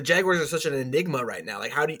the Jaguars are such an enigma right now.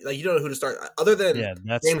 Like, how do you don't know who to start other than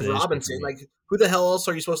James Robinson? Like, who the hell else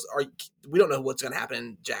are you supposed to? We don't know what's going to happen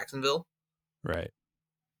in Jacksonville. Right.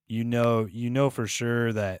 You know for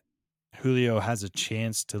sure that Julio has a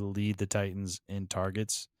chance to lead the Titans in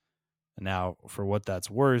targets. Now, for what that's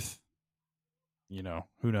worth,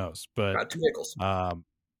 who knows? But 2 nickels.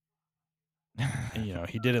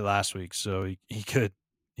 He did it last week, so he could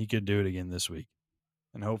do it again this week,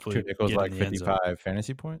 and hopefully 2 nickels like 55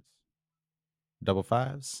 fantasy points, double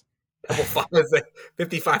fives,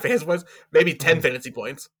 55 fantasy points, maybe 10 fantasy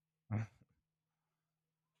points.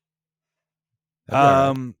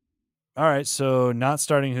 All right, so not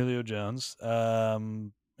starting Julio Jones.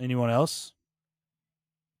 Anyone else?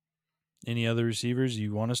 Any other receivers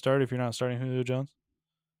you want to start if you're not starting Julio Jones?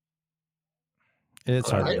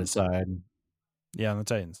 It's hard to decide. Yeah, on the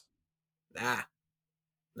Titans. Nah.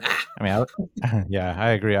 I mean,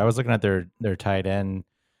 I agree. I was looking at their tight end,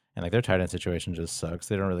 and like their tight end situation just sucks.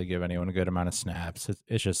 They don't really give anyone a good amount of snaps.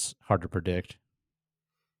 It's just hard to predict.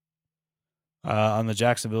 On the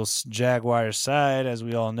Jacksonville Jaguars side, as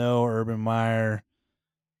we all know, Urban Meyer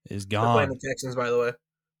is gone. They're playing the Texans, by the way.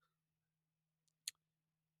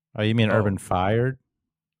 Oh, you mean Urban fired?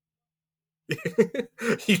 You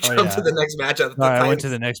jumped to the next matchup. I went to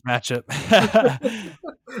the next matchup.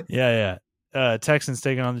 Yeah. Texans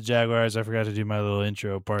taking on the Jaguars. I forgot to do my little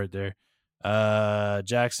intro part there.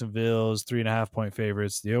 Jacksonville's 3.5-point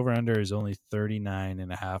favorites. The over-under is only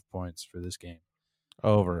 39.5 points for this game.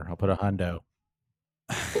 Over. I'll put a hundo.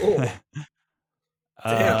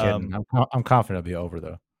 Damn. I'm confident it'll be over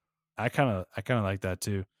though. I kind of like that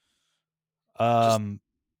too.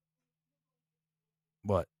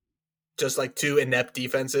 What? Just like 2 inept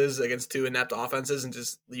defenses against 2 inept offenses, and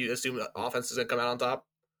just you assume the offense is gonna come out on top.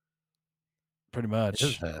 Pretty much.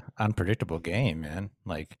 It's an unpredictable game, man.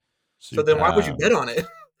 Like, so then why would you bet on it?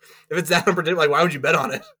 If it's that unpredictable, like why would you bet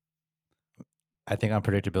on it? I think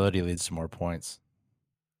unpredictability leads to more points.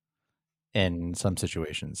 In some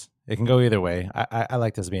situations, it can go either way. I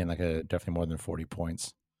like this being like definitely more than 40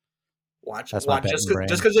 points. Watch. Just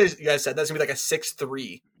because you guys said that's gonna be like a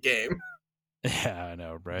 6-3 game. Yeah, I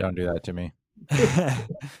know, right? Don't do that to me.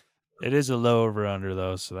 It is a low over under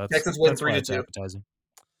though, so that's Texans win 3-2. Appetizing.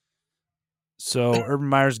 So Urban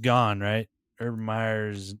Meyer's gone, right? Urban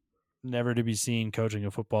Meyer's never to be seen coaching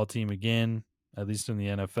a football team again, at least in the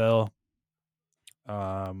NFL.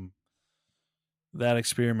 That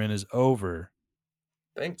experiment is over.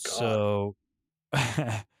 Thank God. So,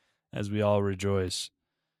 as we all rejoice,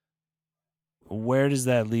 where does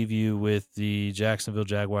that leave you with the Jacksonville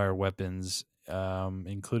Jaguar weapons,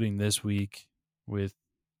 including this week with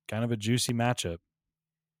kind of a juicy matchup?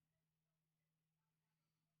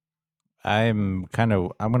 I'm going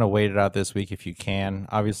to wait it out this week if you can.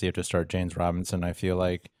 Obviously, you have to start James Robinson. I feel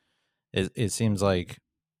like it seems like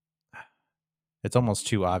it's almost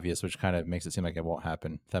too obvious, which kind of makes it seem like it won't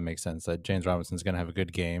happen. If that makes sense, that James Robinson's going to have a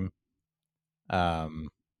good game.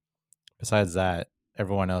 Besides that,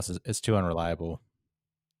 everyone else is too unreliable.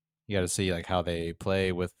 You got to see like how they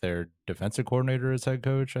play with their defensive coordinator as head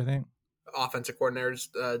coach, I think. Offensive coordinators,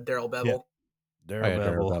 Darrell Bevell.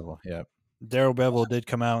 Darrell Bevell, yeah. Darrell Bevell did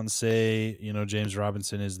come out and say, James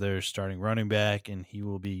Robinson is their starting running back, and he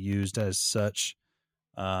will be used as such.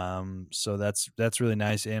 So that's really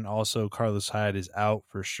nice. And also Carlos Hyde is out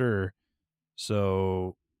for sure.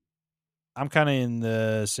 So I'm kind of in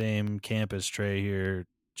the same camp as Trey here.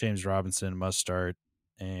 James Robinson must start,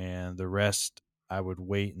 and the rest I would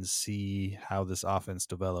wait and see how this offense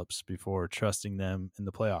develops before trusting them in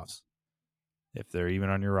the playoffs, if they're even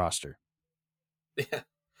on your roster. Yeah.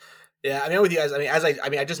 I mean, I'm with you guys.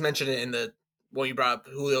 I just mentioned it when you brought up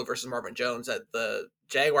Julio versus Marvin Jones, that the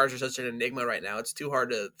Jaguars are such an enigma right now. It's too hard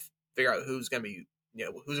to figure out who's going to be,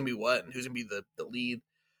 who's going to be what and who's going to be the lead.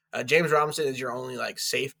 James Robinson is your only like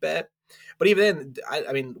safe bet. But even then,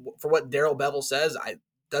 I mean, for what Darrell Bevell says,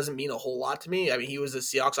 doesn't mean a whole lot to me. I mean, he was the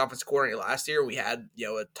Seahawks offensive coordinator last year. We had,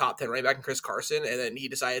 a top 10 running back in Chris Carson, and then he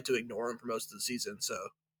decided to ignore him for most of the season. So,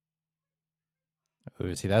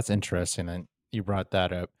 Ooh, see, that's interesting that you brought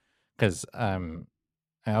that up because I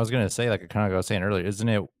was gonna say, like, kind of I was saying earlier, isn't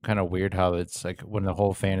it kind of weird how it's like when the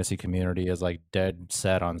whole fantasy community is like dead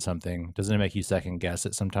set on something? Doesn't it make you second guess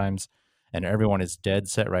it sometimes? And everyone is dead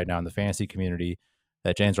set right now in the fantasy community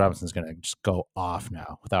that James Robinson's gonna just go off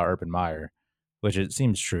now without Urban Meyer, which it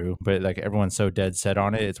seems true, but like everyone's so dead set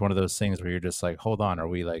on it, it's one of those things where you're just like, hold on, are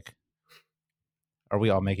we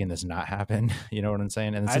all making this not happen? You know what I'm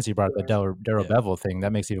saying? And since you brought up the Darrell Bevel thing,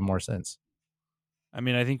 that makes even more sense. I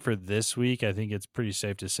mean, I think for this week, I think it's pretty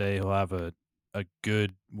safe to say he'll have a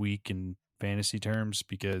good week in fantasy terms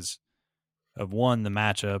because of one, the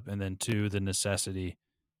matchup, and then two, the necessity.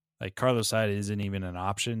 Like Carlos Hyde isn't even an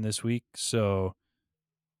option this week. So,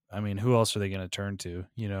 I mean, who else are they going to turn to?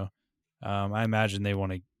 I imagine they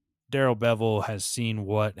want to. Darrell Bevel has seen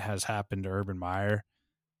what has happened to Urban Meyer.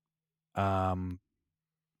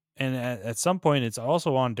 And at some point, it's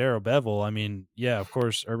also on Darrell Bevel. I mean, yeah, of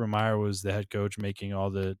course, Urban Meyer was the head coach making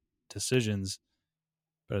all the decisions.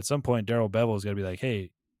 But at some point, Darrell Bevel is going to be like,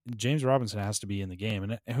 hey, James Robinson has to be in the game.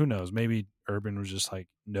 And who knows? Maybe Urban was just like,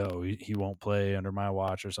 no, he won't play under my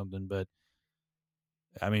watch or something. But,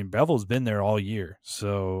 I mean, Bevel's been there all year.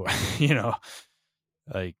 So,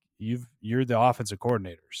 like you're the offensive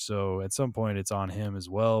coordinator. So at some point, it's on him as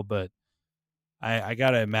well. But I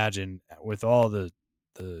got to imagine with all the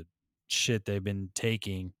shit they've been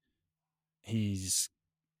taking, he's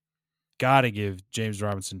got to give James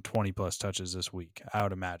Robinson 20 plus touches this week. I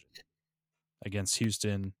would imagine against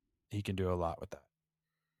Houston, he can do a lot with that.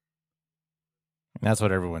 That's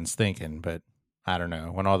what everyone's thinking, but I don't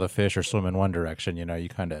know. When all the fish are swimming one direction, you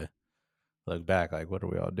kind of look back like, what are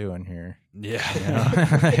we all doing here? Yeah,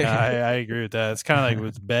 I agree with that. It's kind of like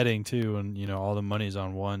with betting too, when all the money's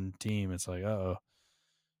on one team. It's like, uh-oh,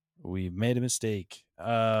 we've made a mistake.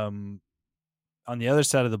 On the other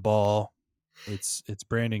side of the ball, it's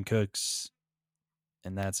Brandon Cooks,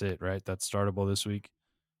 and that's it, right? That's startable this week.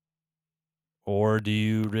 Or do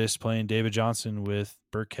you risk playing David Johnson with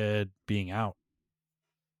Burkhead being out?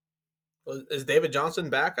 Well, is David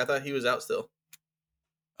Johnson back? I thought he was out still.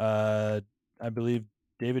 I believe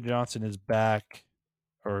David Johnson is back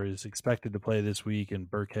or is expected to play this week, and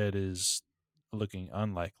Burkhead is looking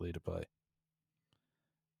unlikely to play.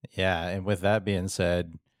 Yeah, and with that being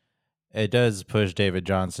said, it does push David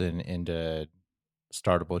Johnson into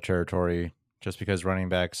startable territory just because running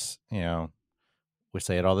backs, we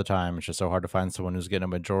say it all the time. It's just so hard to find someone who's getting a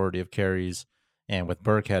majority of carries. And with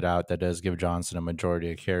Burkhead out, that does give Johnson a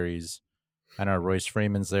majority of carries. I know Royce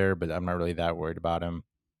Freeman's there, but I'm not really that worried about him.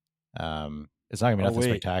 It's not going to be nothing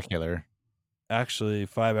spectacular. Actually,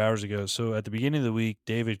 5 hours ago. So at the beginning of the week,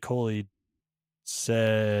 David Coley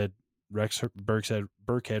said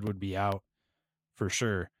Burkhead would be out for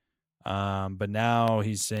sure. But now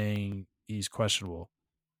he's saying he's questionable.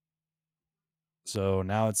 So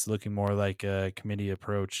now it's looking more like a committee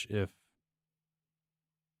approach if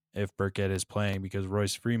Burkhead is playing, because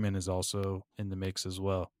Royce Freeman is also in the mix as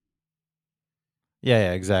well.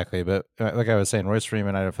 Yeah, exactly. But like I was saying, Royce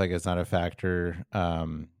Freeman, I don't feel like it's not a factor.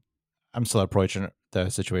 I'm still approaching the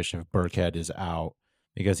situation if Burkhead is out,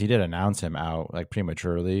 because he did announce him out like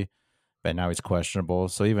prematurely, but now he's questionable.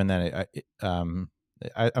 So even then,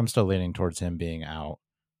 I'm still leaning towards him being out.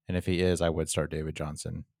 And if he is, I would start David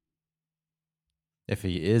Johnson. If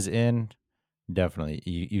he is in, definitely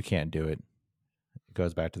you can't do it. It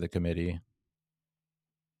goes back to the committee.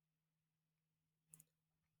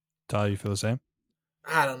 Tyler, you feel the same?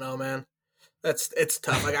 I don't know, man. It's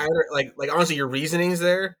tough. Like honestly, your reasoning's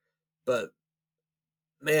there, but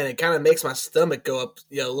man, it kind of makes my stomach go up,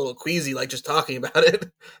 a little queasy, like just talking about it.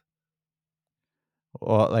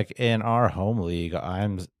 Well, like in our home league,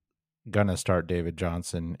 I'm gonna start David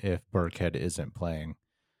Johnson if Burkhead isn't playing.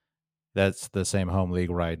 That's the same home league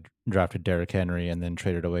where I drafted Derrick Henry and then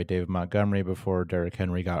traded away David Montgomery before Derrick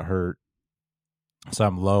Henry got hurt. So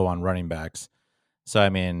I'm low on running backs. So I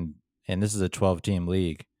mean, and this is a 12-team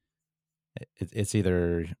league. It's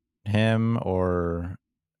either him or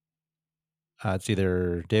it's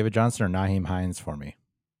either David Johnson or Nyheim Hines for me.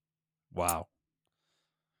 Wow.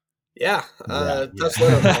 Yeah. Tough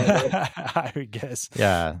I would guess.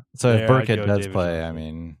 Yeah. So if Burkhead does play, Johnson. I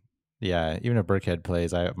mean, yeah, even if Burkhead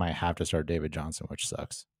plays, I might have to start David Johnson, which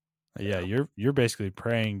sucks. Yeah, you're basically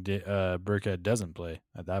praying Burkhead doesn't play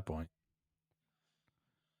at that point.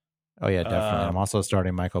 Oh, yeah, definitely. I'm also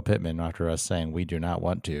starting Michael Pittman after us saying we do not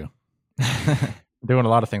want to. Doing a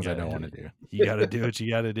lot of things I don't want to do. You got to do what you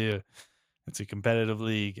got to do. It's a competitive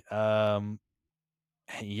league.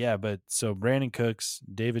 Yeah, but so Brandon Cooks,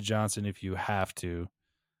 David Johnson, if you have to,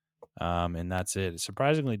 and that's it.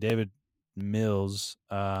 Surprisingly, David Mills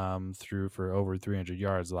threw for over 300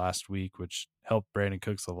 yards last week, which helped Brandon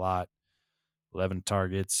Cooks a lot. 11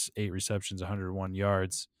 targets, 8 receptions, 101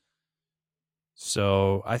 yards.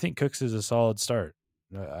 So I think Cooks is a solid start.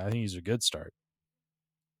 I think he's a good start.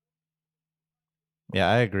 Yeah,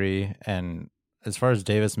 I agree. And as far as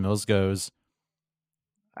Davis Mills goes,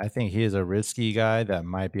 I think he is a risky guy that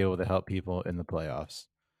might be able to help people in the playoffs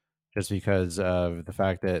just because of the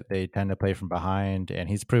fact that they tend to play from behind, and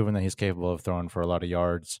he's proven that he's capable of throwing for a lot of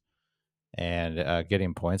yards and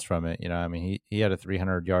getting points from it. You know, I mean, he had a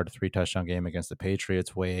 300-yard, 3-touchdown game against the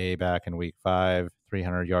Patriots way back in Week 5,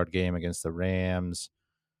 300-yard game against the Rams.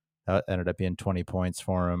 That ended up being 20 points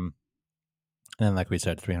for him. And then, like we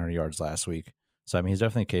said, 300 yards last week. So, I mean, he's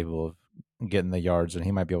definitely capable of getting the yards, and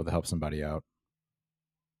he might be able to help somebody out.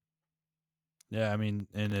 Yeah, I mean,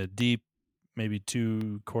 in a deep, maybe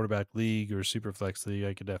 2 quarterback league or super flex league,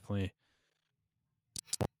 I could definitely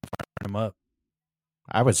fire him up.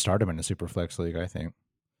 I would start him in a super flex league, I think,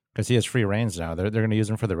 because he has free reigns now. They're going to use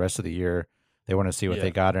him for the rest of the year. They want to see what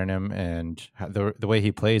they got in him, and the way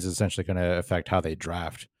he plays is essentially going to affect how they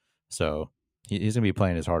draft. So he's going to be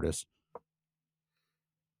playing his hardest.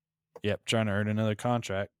 Yep, trying to earn another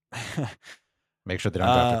contract. Make sure they don't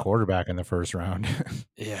draft a quarterback in the first round.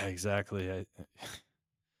 Yeah, exactly.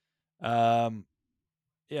 Yeah, all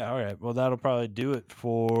right. Well, that'll probably do it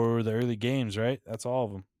for the early games, right? That's all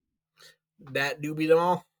of them. That do beat them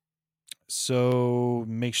all. So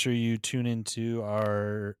make sure you tune into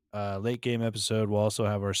our late game episode. We'll also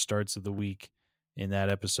have our starts of the week in that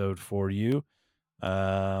episode for you.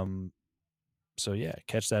 So yeah,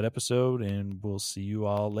 catch that episode, and we'll see you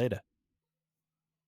all later.